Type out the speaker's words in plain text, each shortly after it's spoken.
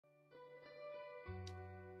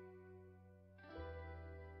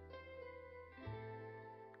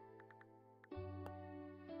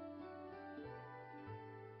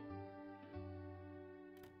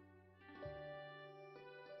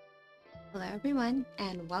Hello everyone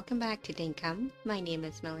and welcome back to Dinkum. My name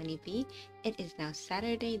is Melanie B. It is now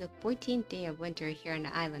Saturday, the 14th day of winter here on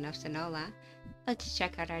the island of Sonola. Let's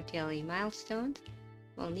check out our daily milestones.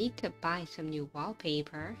 We'll need to buy some new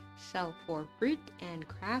wallpaper, sell 4 fruit, and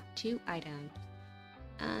craft 2 items.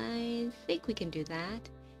 I think we can do that.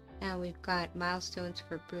 And we've got milestones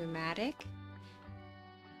for Brumatic.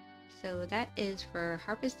 So that is for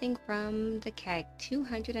harvesting from the keg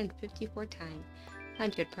 254 times.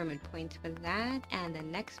 100 permit points for that, and the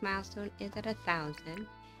next milestone is at 1,000.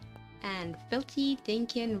 And Filthy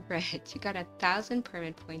Dinkum Rich got 1,000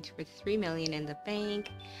 permit points for 3 million in the bank,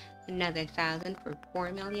 another 1,000 for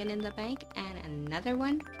 4 million in the bank, and another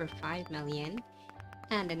one for 5 million.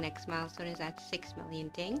 And the next milestone is at 6 million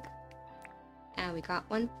dink. And we got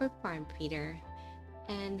one for Farm Feeder.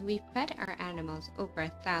 And we fed our animals over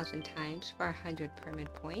 1,000 times for 100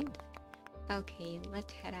 permit points. Okay,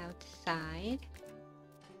 let's head outside.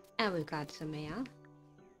 And we've got some mail.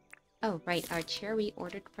 Oh, right, our chair we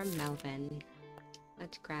ordered from Melbourne.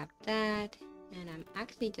 Let's grab that. And I'm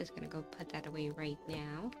actually just gonna go put that away right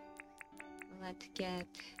now. Let's get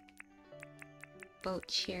both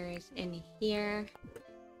chairs in here.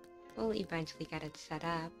 We'll eventually get it set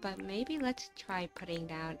up, but maybe let's try putting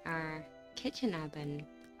down our kitchen oven.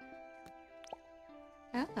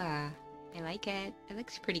 Ah, I like it. It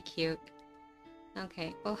looks pretty cute.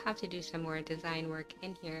 Okay, we'll have to do some more design work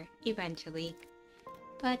in here eventually,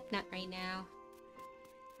 but not right now.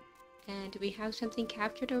 And do we have something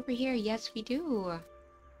captured over here? Yes, we do.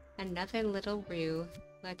 Another little Roo.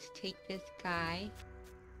 Let's take this guy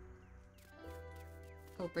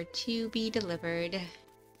over to be delivered.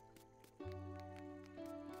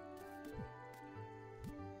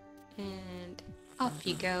 And off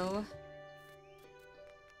you go.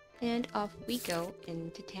 And off we go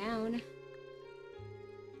into town.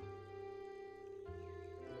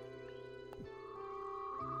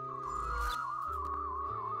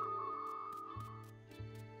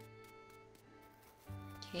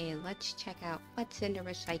 Okay, let's check out what's in the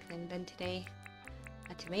recycling bin today.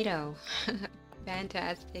 A tomato.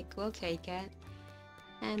 Fantastic, we'll take it.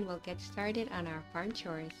 And we'll get started on our farm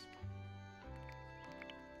chores.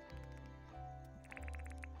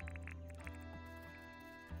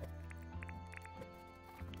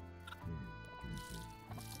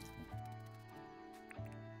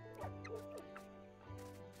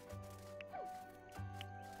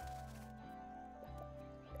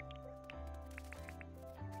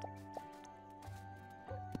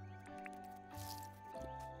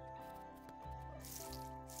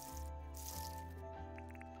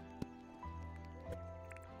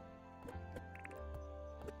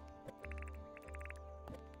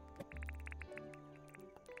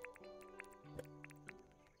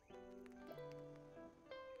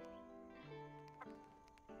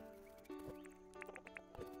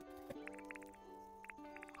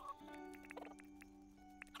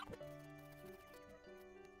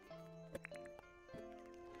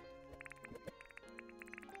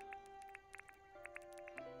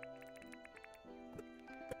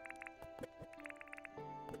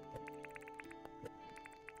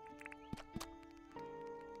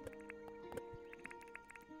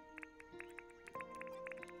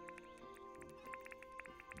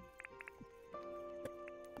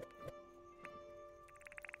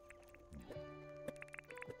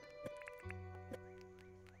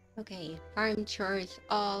 Okay, farm chores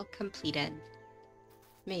all completed.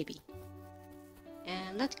 Maybe.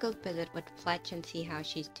 And let's go visit with Fletch and see how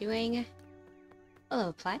she's doing.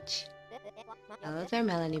 Hello, Fletch. Hello there,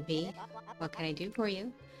 Melanie B. What can I do for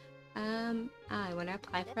you? I want to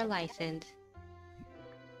apply for a license.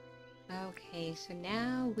 Okay, so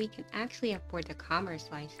now we can actually afford the commerce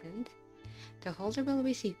license. The holder will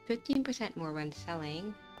receive 15% more when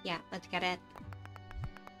selling. Yeah, let's get it.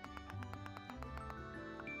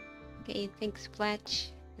 Okay, thanks, Fletch.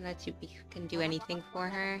 Let's see if we can do anything for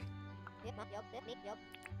her.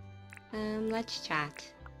 Let's chat.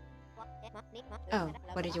 Oh,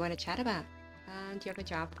 what did you want to chat about? Do you have a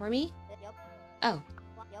job for me? Oh,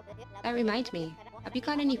 that reminds me. Have you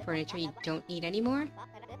got any furniture you don't need anymore?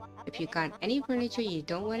 If you've got any furniture you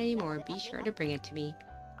don't want anymore, be sure to bring it to me.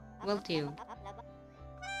 Will do.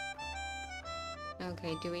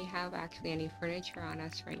 Okay, do we have actually any furniture on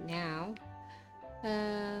us right now?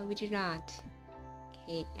 We do not.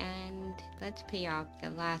 Okay, and let's pay off the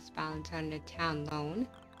last balance on the town loan.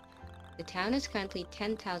 The town is currently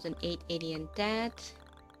 10,880 in debt.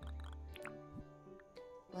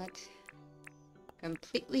 Let's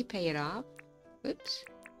completely pay it off. Oops.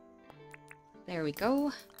 There we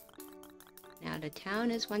go. Now the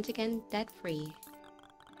town is once again debt-free.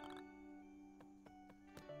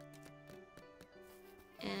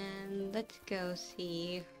 let's go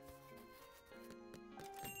see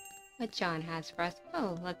what John has for us.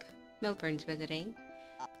 Oh, look, Milburn's visiting.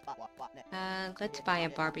 Let's buy a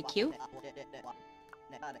barbecue.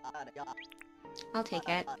 I'll take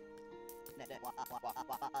it.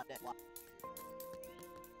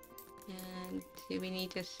 And do we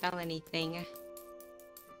need to sell anything?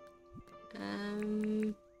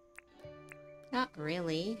 Not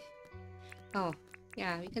really. Oh,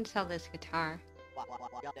 yeah, we can sell this guitar.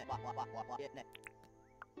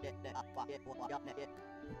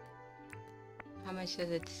 How much does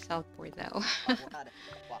it sell for, though?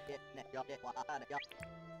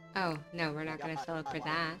 Oh, no, we're not gonna sell it for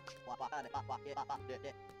that.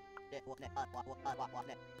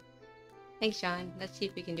 Thanks, John. Let's see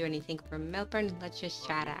if we can do anything for Milburn. Let's just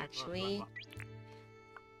chat, actually.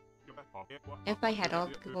 If I had all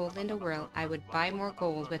the gold in the world, I would buy more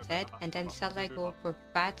gold with it, and then sell that gold for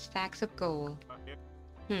fat stacks of gold.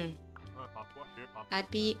 I'd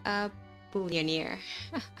be a billionaire.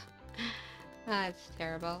 That's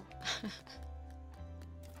terrible.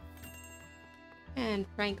 And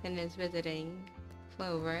Franklin is visiting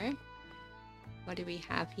Clover. What do we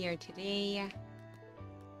have here today?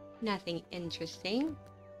 Nothing interesting.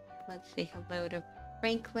 Let's say hello to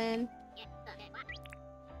Franklin.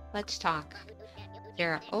 Let's talk.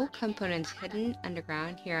 There are old components hidden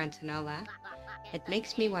underground here on Sonola. It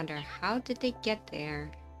makes me wonder, how did they get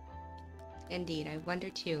there? Indeed, I wonder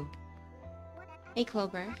too. Hey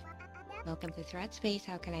Clover. Welcome to Threat Space.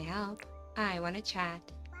 How can I help? I want to chat.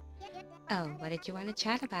 Oh, what did you want to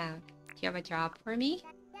chat about? Do you have a job for me?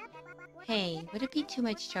 Hey, would it be too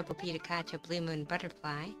much trouble for you to catch a blue moon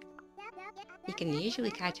butterfly? You can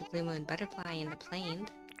usually catch a blue moon butterfly in the plains.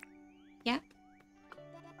 Yep.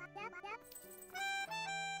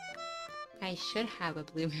 I should have a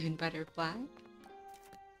blue moon butterfly.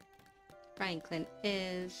 Franklin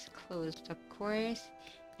is closed, of course.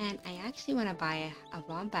 And I actually want to buy a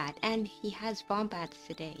wombat. And he has wombats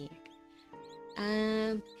today.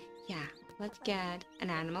 Yeah. Let's get an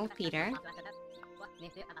animal feeder.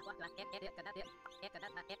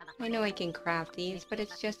 I know I can craft these, but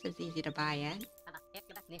it's just as easy to buy it.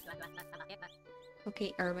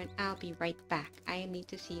 Okay, Erwin, I'll be right back. I need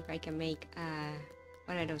to see if I can make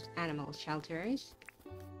one of those animal shelters.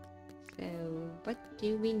 So, what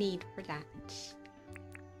do we need for that?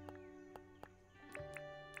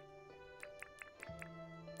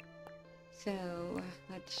 So,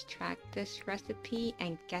 let's track this recipe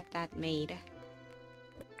and get that made.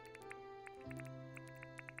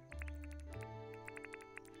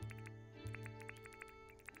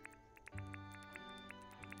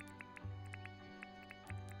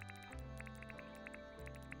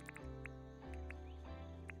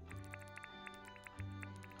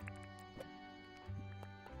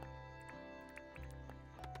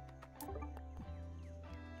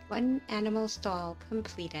 One animal stall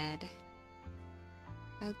completed.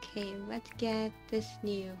 Okay, let's get this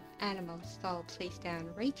new animal stall placed down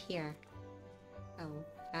right here. Oh,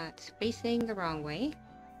 that's facing the wrong way.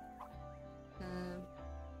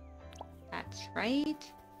 That's right.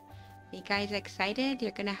 You guys excited?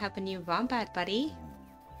 You're gonna have a new wombat, buddy.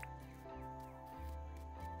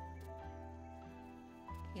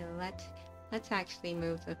 Okay, let's actually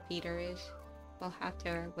move the feeders. We'll have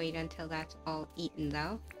to wait until that's all eaten,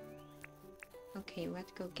 though. Okay,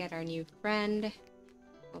 let's go get our new friend.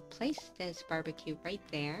 We'll place this barbecue right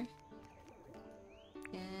there.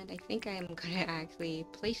 And I think I'm gonna actually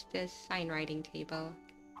place this sign writing table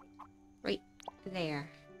right there.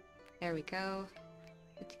 There we go.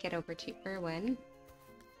 Let's get over to Erwin.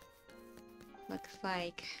 Looks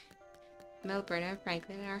like Milburn and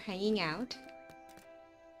Franklin are hanging out.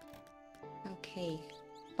 Okay,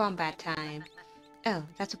 wombat time. Oh,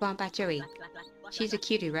 that's a wombat Joey. She's a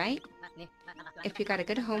cutie, right? If you got a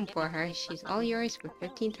good home for her, she's all yours for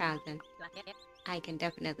 15,000. I can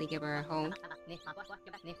definitely give her a home.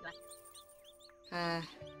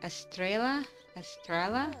 Estrella?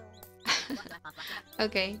 Estrella?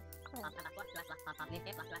 Okay.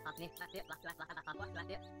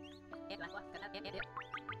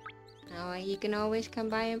 Oh, you can always come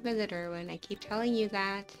by and visit her when I keep telling you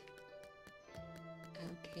that.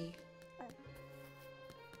 Okay.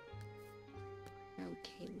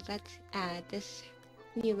 Okay, let's add this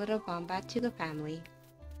new little wombat to the family.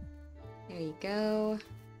 There you go.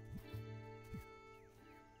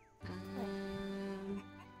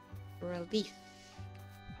 Release.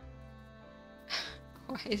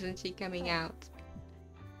 Why isn't she coming out?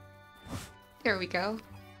 There we go.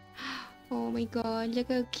 Oh my god, look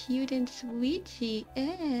how cute and sweet she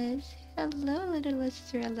is. Hello, little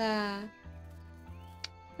Estrella.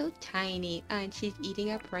 So tiny, and she's eating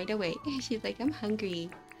up right away. She's like, I'm hungry.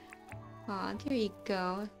 Aw, there you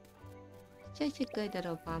go. Such a good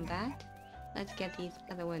little wombat. Let's get these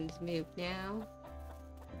other ones moved now.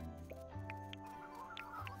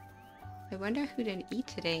 I wonder who didn't eat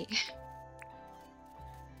today.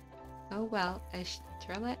 Oh well,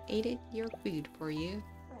 Estrella ate your food for you.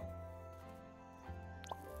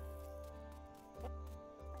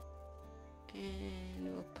 And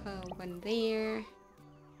we'll put one there.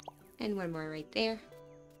 And one more right there.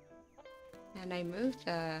 And I moved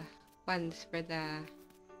the ones for the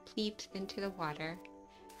plebes into the water.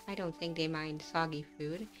 I don't think they mind soggy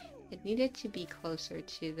food. It needed to be closer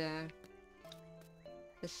to the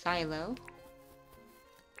silo.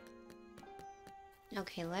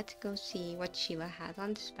 Okay, let's go see what Sheila has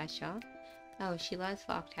on special. Oh, Sheila's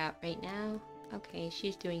locked out right now. Okay,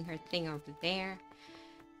 she's doing her thing over there.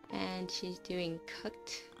 And she's doing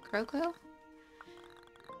cooked croco.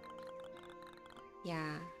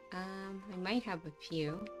 Yeah, I might have a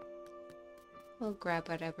few. We'll grab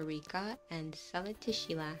whatever we got and sell it to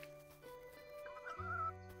Sheila.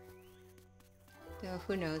 Though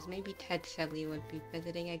who knows, maybe Ted Sedley would be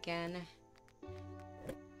visiting again.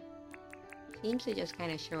 Seems to just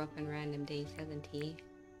kind of show up on random days, doesn't he?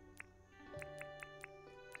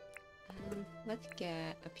 Let's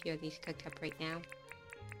get a few of these cooked up right now.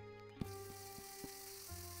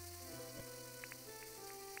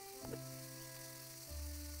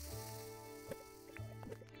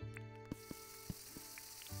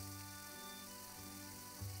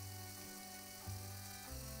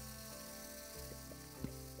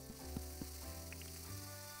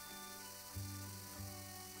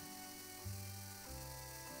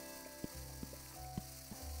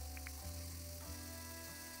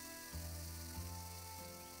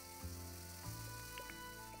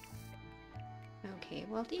 Okay,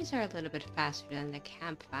 well these are a little bit faster than the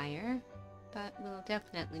campfire, but we'll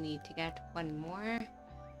definitely need to get one more.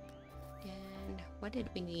 And what did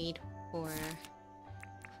we need for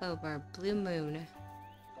Clover? Blue Moon.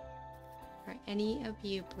 Are any of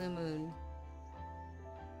you Blue Moon?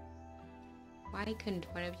 Why couldn't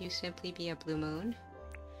one of you simply be a Blue Moon?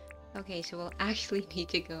 Okay, so we'll actually need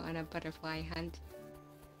to go on a butterfly hunt.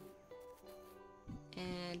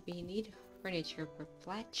 And we need furniture for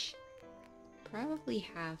Fletch. Probably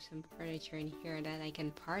have some furniture in here that I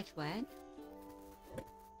can part with.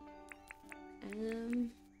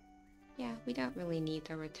 Yeah, we don't really need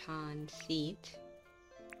the rattan seat.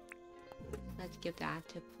 Let's give that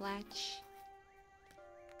to Fletch.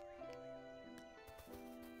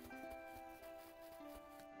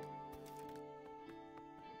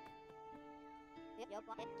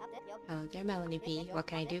 Hello there, Melanie P. What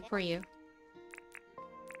can I do for you?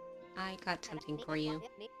 I got something for you.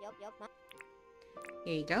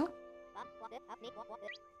 Here you go.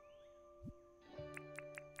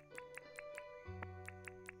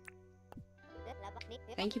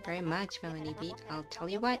 Thank you very much, Melanie B. I'll tell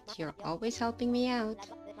you what, you're always helping me out.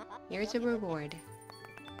 Here's a reward.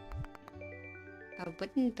 A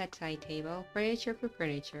wooden bedside table, furniture for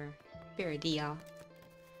furniture. Fair deal.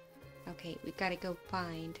 Okay, we gotta go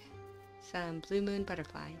find some blue moon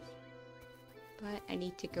butterflies. But I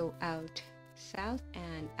need to go out south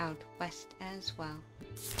and out west as well.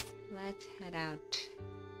 Let's head out.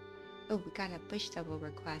 Oh, we got a bush double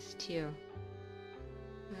request too.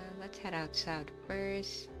 Let's head out south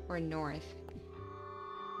first, or north.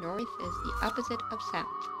 North is the opposite of south.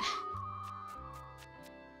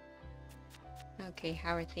 Okay,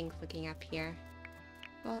 how are things looking up here?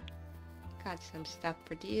 Well, got some stuff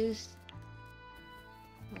produced.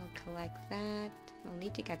 We'll collect that. We'll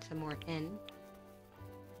need to get some more in.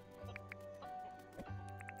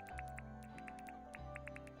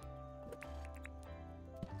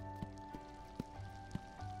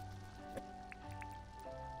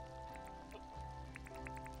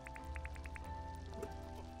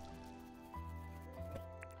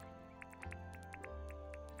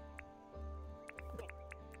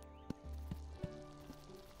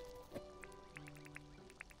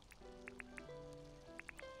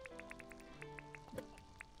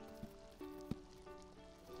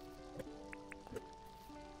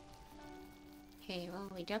 Okay, well,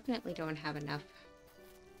 we definitely don't have enough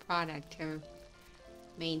product to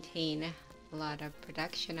maintain a lot of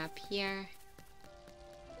production up here.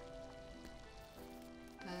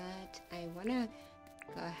 But I want to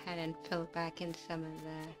go ahead and fill back in some of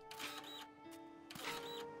the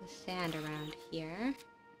sand around here,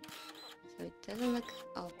 so it doesn't look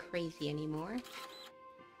all crazy anymore.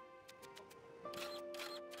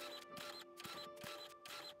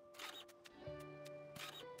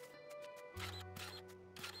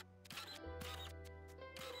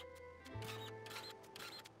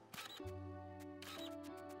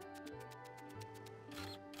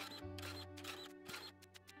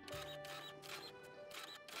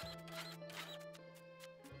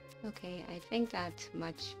 Okay, I think that's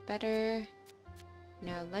much better.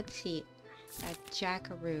 Now let's see. That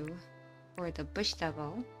jackaroo or the bush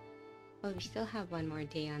devil. Well, we still have one more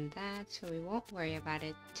day on that, so we won't worry about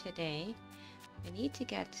it today. I need to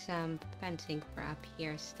get some fencing for up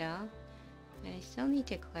here still. And I still need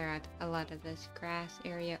to clear out a lot of this grass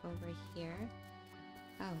area over here.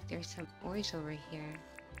 Oh, there's some ores over here.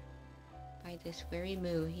 By this weary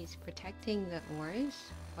moo, he's protecting the ores?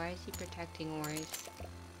 Why is he protecting ores?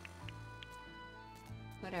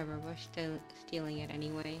 Whatever, we're still stealing it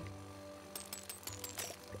anyway.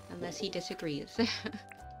 Unless he disagrees.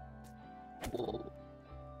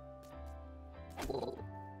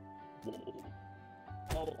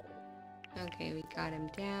 Okay, we got him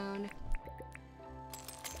down.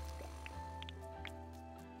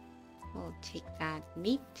 We'll take that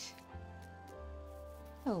meat.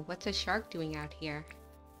 Oh, what's a shark doing out here?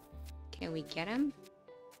 Can we get him?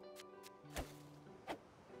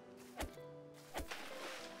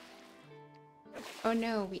 Oh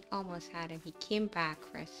no, we almost had him. He came back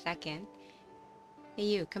for a second. Hey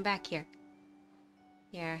you, come back here.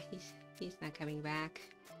 Yeah, he's not coming back.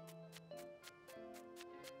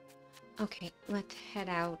 Okay, let's head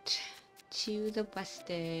out to the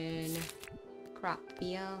western crop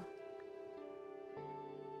field.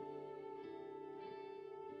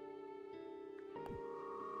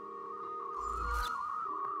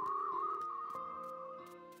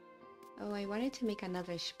 Oh, I wanted to make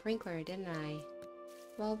another sprinkler, didn't I?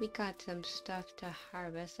 Well, we got some stuff to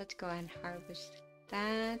harvest. Let's go and harvest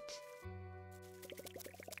that.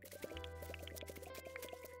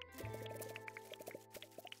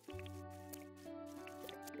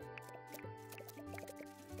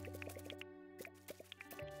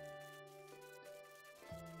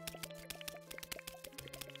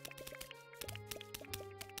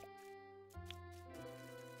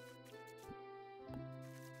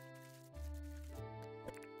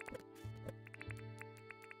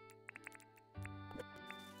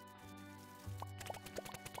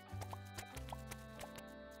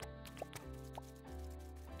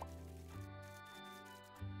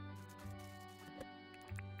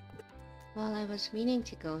 Well, I was meaning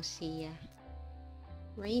to go see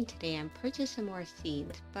Rain today and purchase some more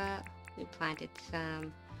seeds, but we planted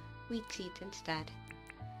some wheat seeds instead.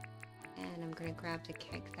 And I'm gonna grab the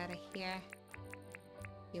kegs out of here.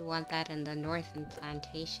 You want that in the northern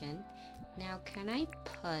plantation. Now, can I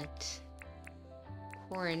put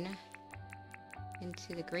corn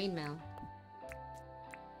into the grain mill?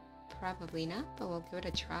 Probably not, but we'll give it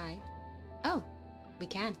a try. Oh, we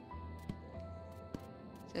can.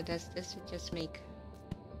 So does this just make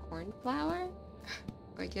corn flour?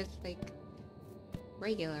 Or just like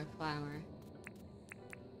regular flour?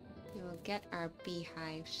 We will get our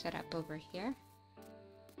beehive set up over here.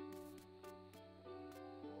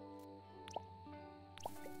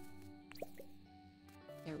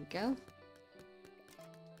 There we go.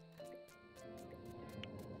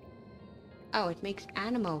 Oh, it makes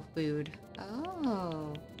animal food.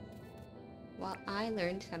 Oh. Well, I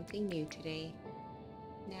learned something new today.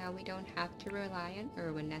 Now we don't have to rely on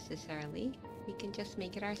Irwin necessarily. We can just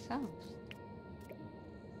make it ourselves.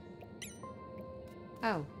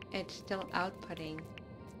 Oh, it's still outputting.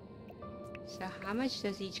 So how much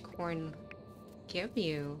does each corn give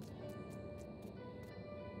you?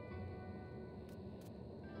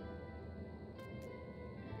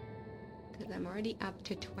 Because I'm already up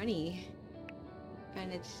to 20.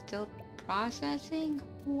 And it's still processing?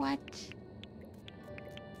 What?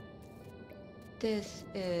 This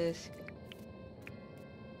is...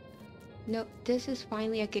 No, this is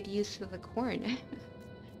finally a good use of the corn.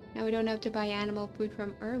 Now we don't have to buy animal food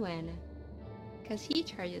from Irwin. Because he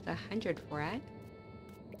charges 100 for it.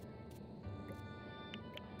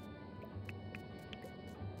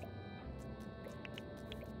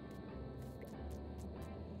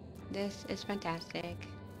 This is fantastic.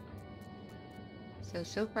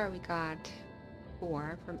 So far we got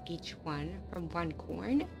 4 from each one, from one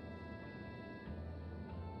corn.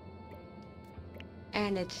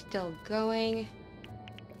 And it's still going.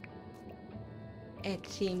 It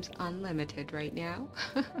seems unlimited right now.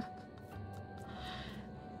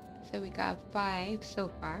 So we got 5 so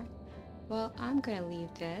far. Well, I'm gonna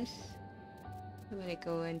leave this. I'm gonna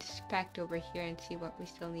go inspect over here and see what we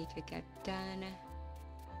still need to get done.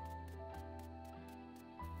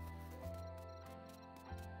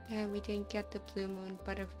 And we didn't get the blue moon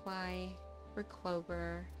butterfly for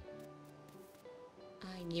clover.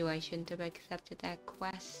 I knew I shouldn't have accepted that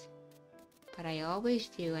quest, but I always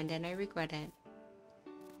do, and then I regret it.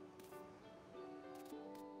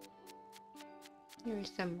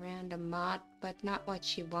 Here's some random mod, but not what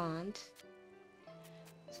she wants.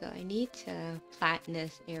 So I need to flatten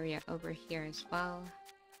this area over here as well.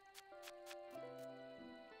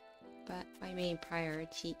 But my main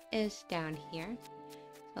priority is down here.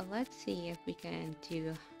 So let's see if we can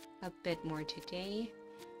do a bit more today.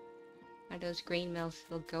 Are those grain mills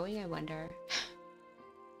still going, I wonder?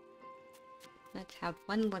 Let's have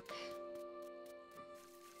one look.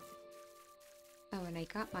 Oh, and I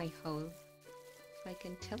got my hoe. So I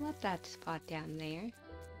can till up that spot down there.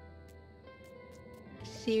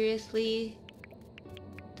 Seriously?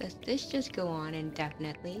 Does this just go on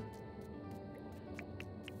indefinitely?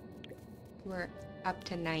 We're up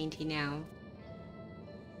to 90 now.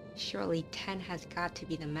 Surely 10 has got to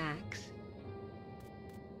be the max.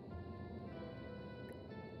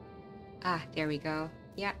 Ah, there we go.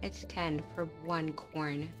 Yeah, it's 10 for one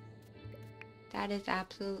corn. That is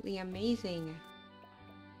absolutely amazing.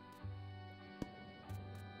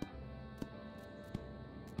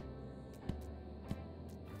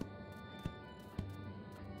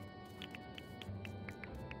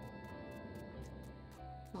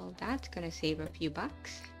 Well, that's gonna save a few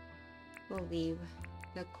bucks. We'll leave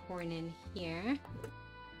the corn in here.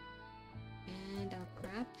 And I'll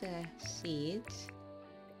grab the seeds.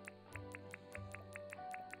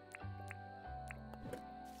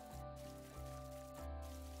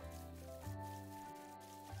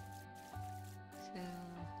 So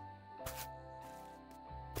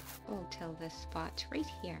we'll till this spot right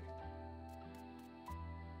here.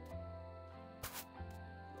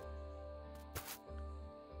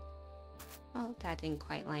 Well, that didn't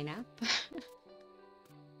quite line up.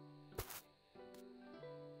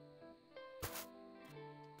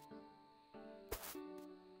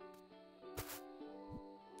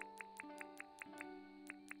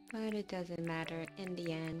 But it doesn't matter in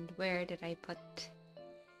the end. Where did I put...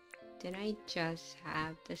 Did I just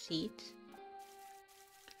have the seeds?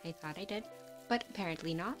 I thought I did, but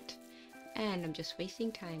apparently not. And I'm just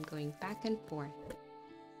wasting time going back and forth.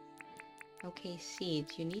 Okay,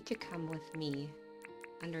 seeds, you need to come with me.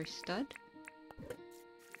 Understood?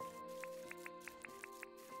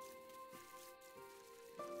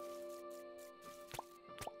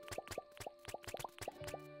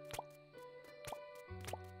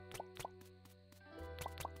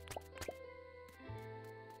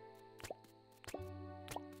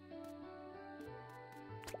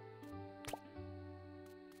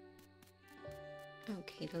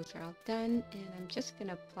 Okay, those are all done, and I'm just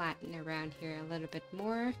gonna flatten around here a little bit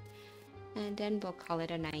more, and then we'll call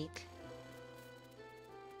it a night.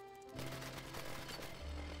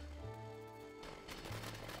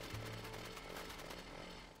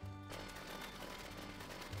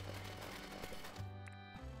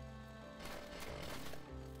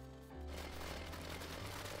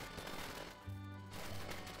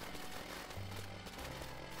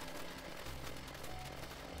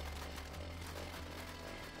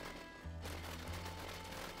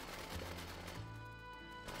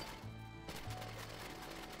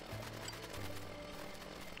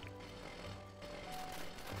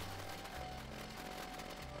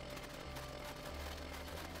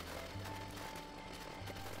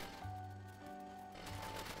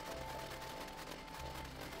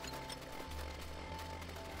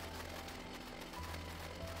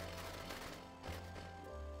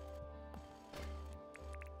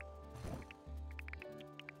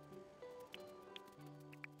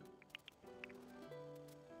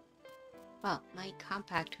 Well, my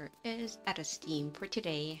compactor is out of steam for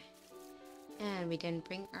today, and we didn't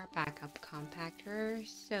bring our backup compactor,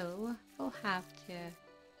 so we'll have to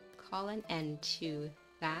call an end to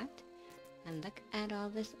that. And look at all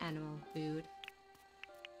this animal food.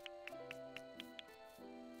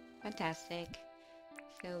 Fantastic.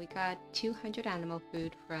 So we got 200 animal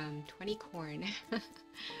food from 20 corn.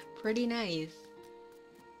 Pretty nice.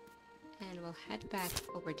 And we'll head back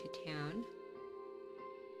over to town.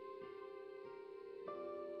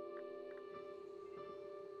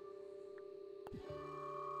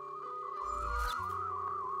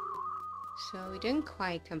 So we didn't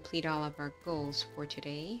quite complete all of our goals for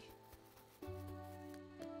today.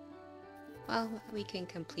 Well, we can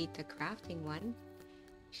complete the crafting one.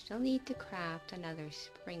 We still need to craft another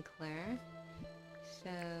sprinkler. So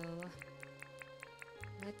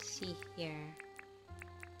let's see here.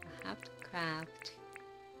 I'll have to craft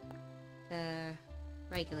the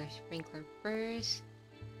regular sprinkler first.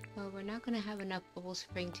 Well, we're not going to have enough bubble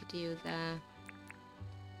spring to do the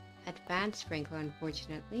advanced sprinkler,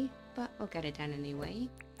 unfortunately, but we'll get it done anyway.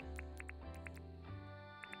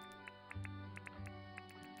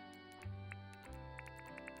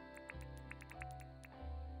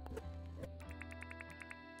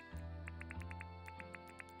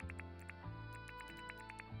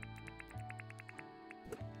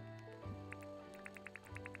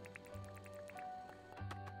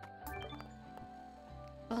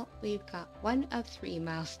 Well, we've got 1 of 3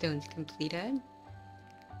 milestones completed.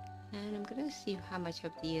 And I'm gonna see how much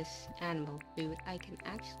of this animal food I can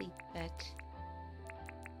actually fit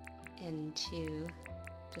into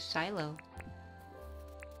the silo.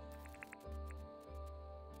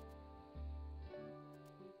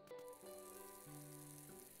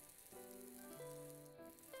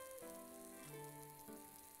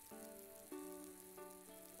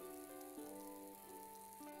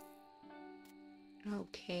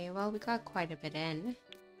 Okay, well, we got quite a bit in.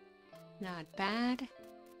 Not bad.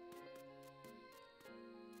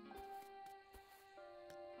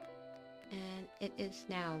 And it is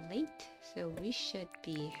now late, so we should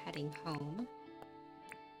be heading home.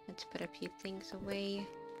 Let's put a few things away.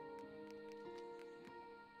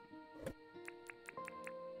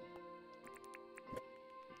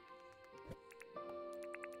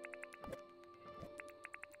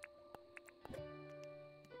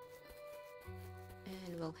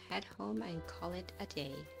 And we'll head home and call it a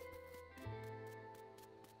day.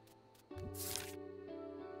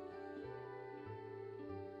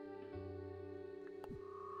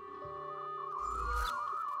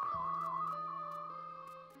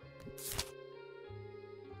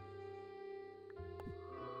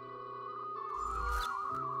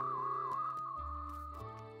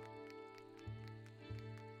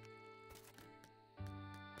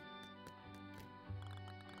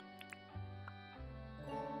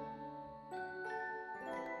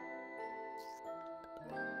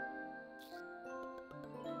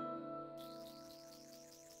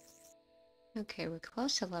 Okay, we're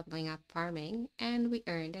close to leveling up farming, and we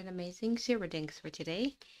earned an amazing 0 dinks for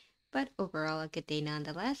today. But overall, a good day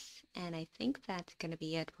nonetheless. And I think that's going to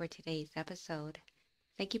be it for today's episode.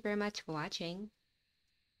 Thank you very much for watching.